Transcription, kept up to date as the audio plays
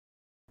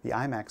The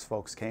Imax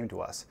folks came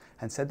to us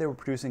and said they were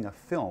producing a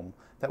film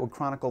that would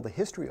chronicle the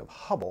history of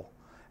Hubble,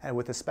 and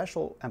with a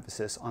special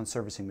emphasis on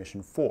servicing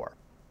Mission 4.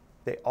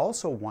 They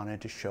also wanted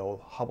to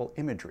show Hubble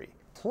imagery,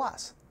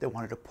 plus they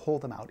wanted to pull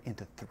them out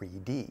into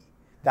 3D.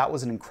 That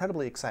was an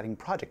incredibly exciting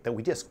project that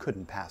we just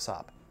couldn't pass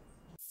up.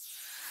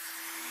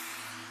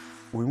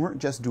 We weren't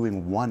just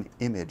doing one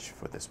image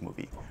for this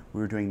movie.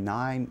 We were doing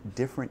 9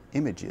 different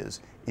images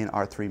in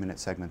our 3-minute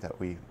segment that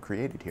we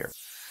created here.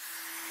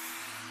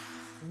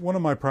 One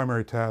of my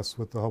primary tasks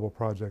with the Hubble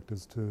project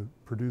is to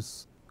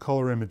produce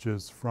color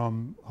images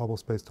from Hubble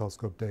Space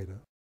Telescope data.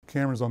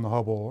 Cameras on the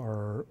Hubble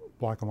are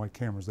black and white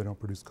cameras. They don't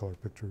produce color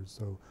pictures.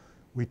 So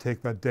we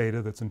take that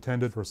data that's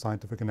intended for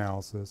scientific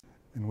analysis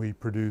and we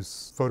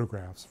produce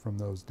photographs from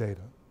those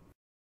data.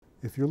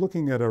 If you're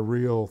looking at a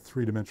real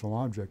 3-dimensional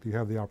object, you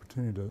have the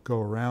opportunity to go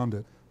around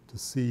it to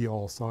see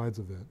all sides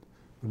of it.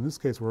 But in this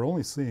case, we're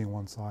only seeing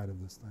one side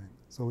of this thing.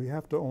 So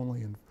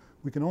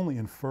we can only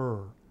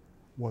infer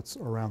what's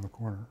around the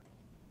corner.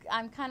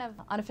 I'm kind of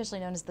unofficially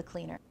known as the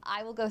cleaner.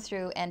 I will go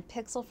through and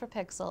pixel for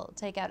pixel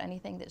take out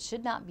anything that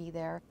should not be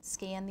there,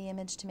 scan the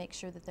image to make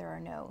sure that there are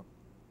no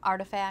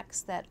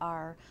artifacts that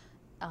are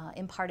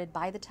imparted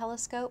by the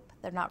telescope.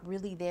 They're not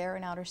really there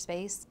in outer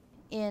space.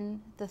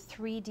 In the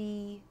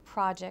 3D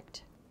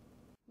project,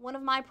 one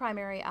of my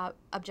primary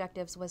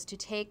objectives was to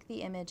take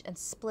the image and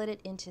split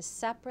it into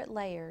separate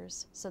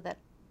layers so that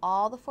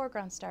all the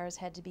foreground stars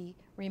had to be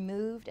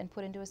removed and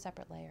put into a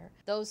separate layer.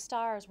 Those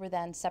stars were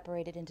then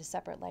separated into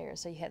separate layers.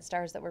 So you had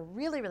stars that were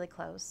really, really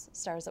close,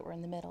 stars that were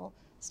in the middle,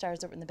 stars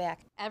that were in the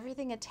back.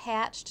 Everything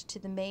attached to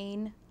the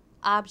main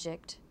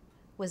object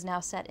was now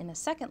set in a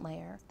second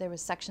layer. There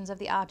was sections of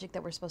the object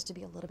that were supposed to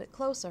be a little bit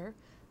closer,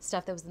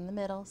 stuff that was in the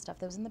middle, stuff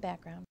that was in the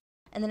background.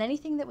 And then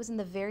anything that was in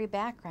the very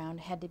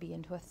background had to be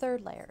into a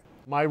third layer.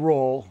 My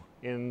role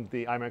in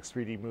the IMAX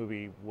 3D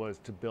movie was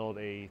to build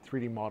a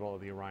 3D model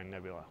of the Orion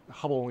Nebula.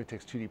 Hubble only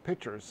takes 2D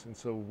pictures, and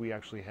so we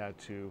actually had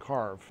to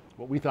carve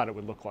what we thought it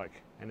would look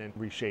like, and then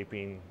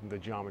reshaping the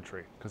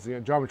geometry. Because the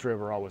geometry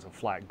overall was a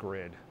flat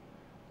grid,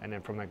 and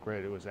then from that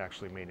grid it was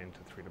actually made into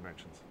 3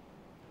 dimensions.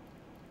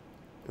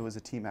 It was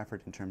a team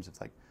effort in terms of,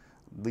 like,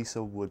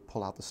 Lisa would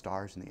pull out the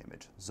stars in the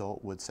image,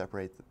 Zolt would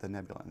separate the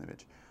nebula in the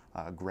image,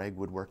 Greg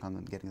would work on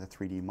getting the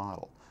 3D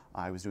model.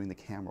 I was doing the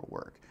camera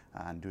work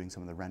and doing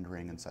some of the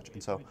rendering and such.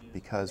 And so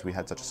because we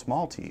had such a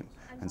small team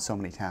and so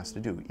many tasks to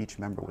do, each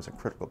member was a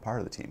critical part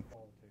of the team.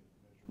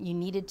 You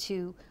needed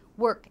to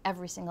work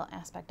every single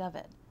aspect of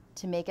it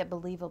to make it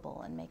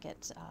believable and make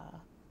it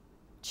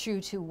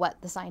true to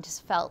what the scientists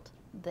felt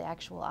the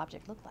actual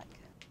object looked like.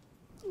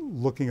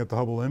 Looking at the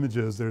Hubble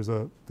images, there's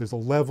a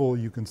level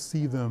you can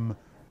see them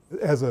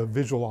as a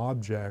visual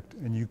object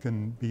and you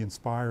can be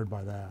inspired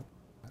by that.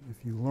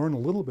 If you learn a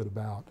little bit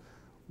about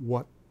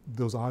what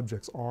those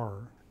objects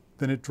are,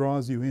 then it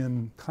draws you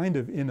in kind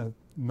of in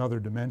another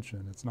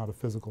dimension. It's not a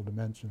physical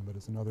dimension, but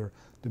it's another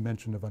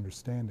dimension of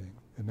understanding.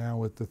 And now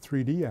with the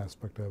 3D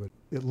aspect of it,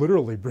 it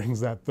literally brings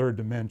that third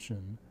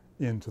dimension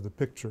into the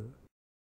picture.